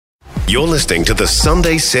You're listening to the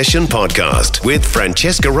Sunday Session podcast with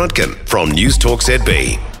Francesca Rudkin from News Talk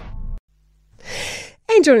ZB.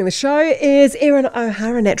 And joining the show is Erin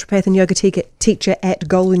O'Hara, naturopath and yoga teacher at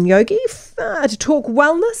Golden Yogi, to talk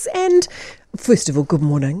wellness. And first of all, good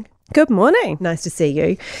morning. Good morning. Nice to see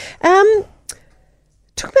you. Talk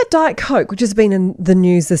about Diet Coke, which has been in the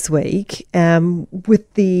news this week,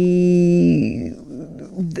 with the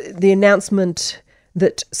announcement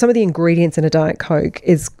that some of the ingredients in a Diet Coke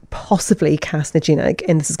is possibly carcinogenic,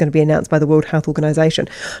 and this is going to be announced by the World Health Organization.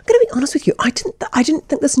 I'm going to be honest with you, I didn't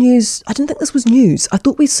think this was news. I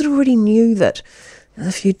thought we sort of already knew that there's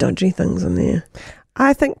a few dodgy things in there.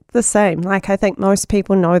 I think the same. I think most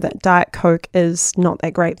people know that Diet Coke is not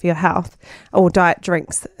that great for your health, or diet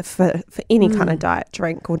drinks for any kind of diet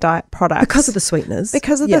drink or diet product. Because of the sweeteners.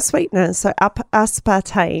 The sweeteners. So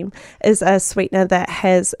aspartame is a sweetener that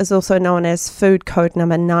is also known as food code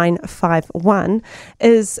number 951,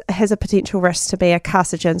 has a potential risk to be a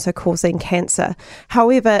carcinogen, so causing cancer.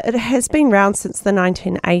 However, it has been around since the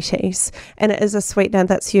 1980s, and it is a sweetener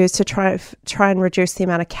that's used to try and reduce the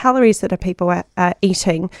amount of calories that people are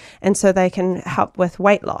eating, and so they can help with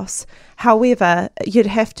weight loss. However, you'd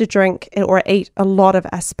have to drink or eat a lot of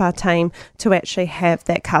aspartame to actually have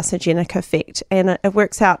that carcinogenic effect, and it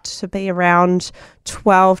works out to be around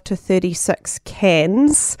 12 to 36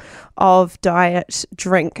 cans of diet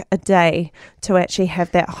drink a day to actually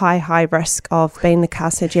have that high risk of being the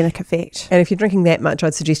carcinogenic effect. And if you're drinking that much,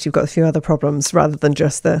 I'd suggest you've got a few other problems rather than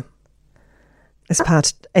just the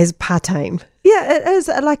aspartame. Yeah, it is.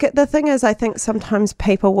 The thing is, I think sometimes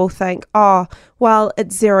people will think, oh, well,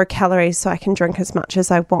 it's 0 calories, so I can drink as much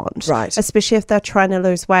as I want. Right. Especially if they're trying to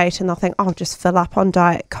lose weight and they'll think, oh, I'll just fill up on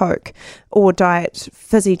Diet Coke or Diet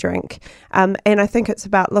Fizzy drink. And I think it's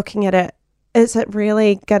about looking at it. Is it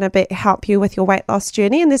really going to help you with your weight loss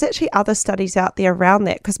journey? And there's actually other studies out there around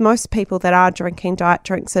that, because most people that are drinking diet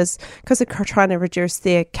drinks is because they're trying to reduce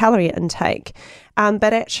their calorie intake.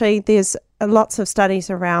 But actually there's lots of studies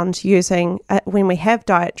around using, when we have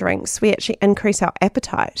diet drinks, we actually increase our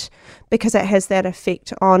appetite because it has that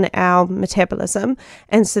effect on our metabolism.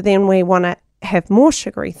 And so then we want to have more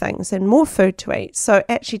sugary things and more food to eat. So it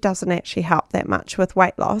actually doesn't actually help that much with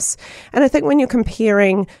weight loss. And I think when you're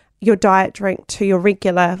comparing your diet drink to your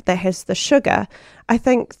regular that has the sugar, I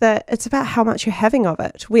think that it's about how much you're having of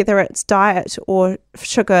it. Whether it's diet or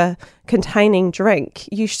sugar containing drink,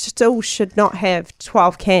 you still should not have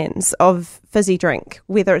 12 cans of fizzy drink,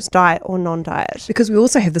 whether it's diet or non-diet. Because we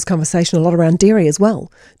also have this conversation a lot around dairy as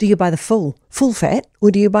well. Do you buy the full fat,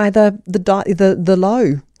 or do you buy the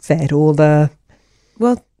low fat, or the...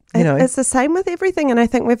 Well, it's the same with everything, and I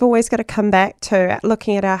think we've always got to come back to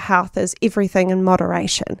looking at our health as everything in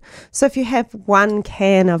moderation. So if you have 1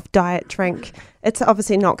 can of diet drink, it's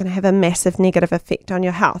obviously not going to have a massive negative effect on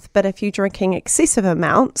your health. But if you're drinking excessive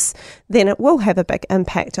amounts, then it will have a big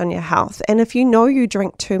impact on your health. And if you know you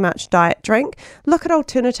drink too much diet drink, look at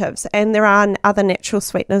alternatives. And there are other natural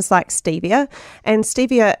sweeteners like stevia. And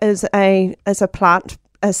stevia is a plant,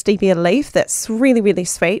 a stevia leaf that's really, really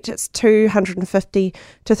sweet. It's 250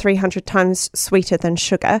 to 300 times sweeter than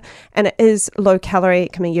sugar, and it is low calorie.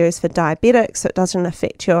 It can be used for diabetics, so it doesn't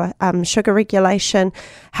affect your sugar regulation.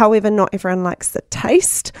 However, not everyone likes the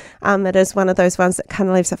taste. It is one of those ones that kind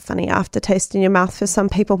of leaves a funny aftertaste in your mouth for some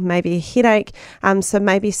people, maybe a headache. So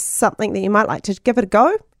maybe something that you might like to give it a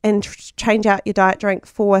go and change out your diet drink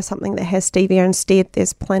for something that has stevia instead.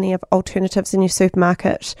 There's plenty of alternatives in your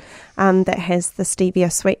supermarket that has the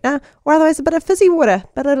stevia sweetener, or otherwise a bit of fizzy water, a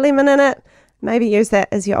bit of lemon in it. Maybe use that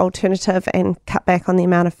as your alternative and cut back on the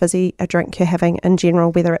amount of fizzy a drink you're having in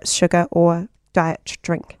general, whether it's sugar or diet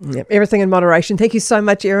drink. Yep, everything in moderation. Thank you so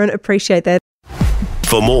much, Erin. Appreciate that.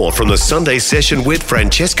 For more from the Sunday Session with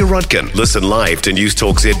Francesca Rudkin, listen live to News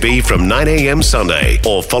Talk ZB from 9 a.m. Sunday,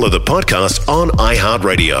 or follow the podcast on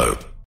iHeartRadio.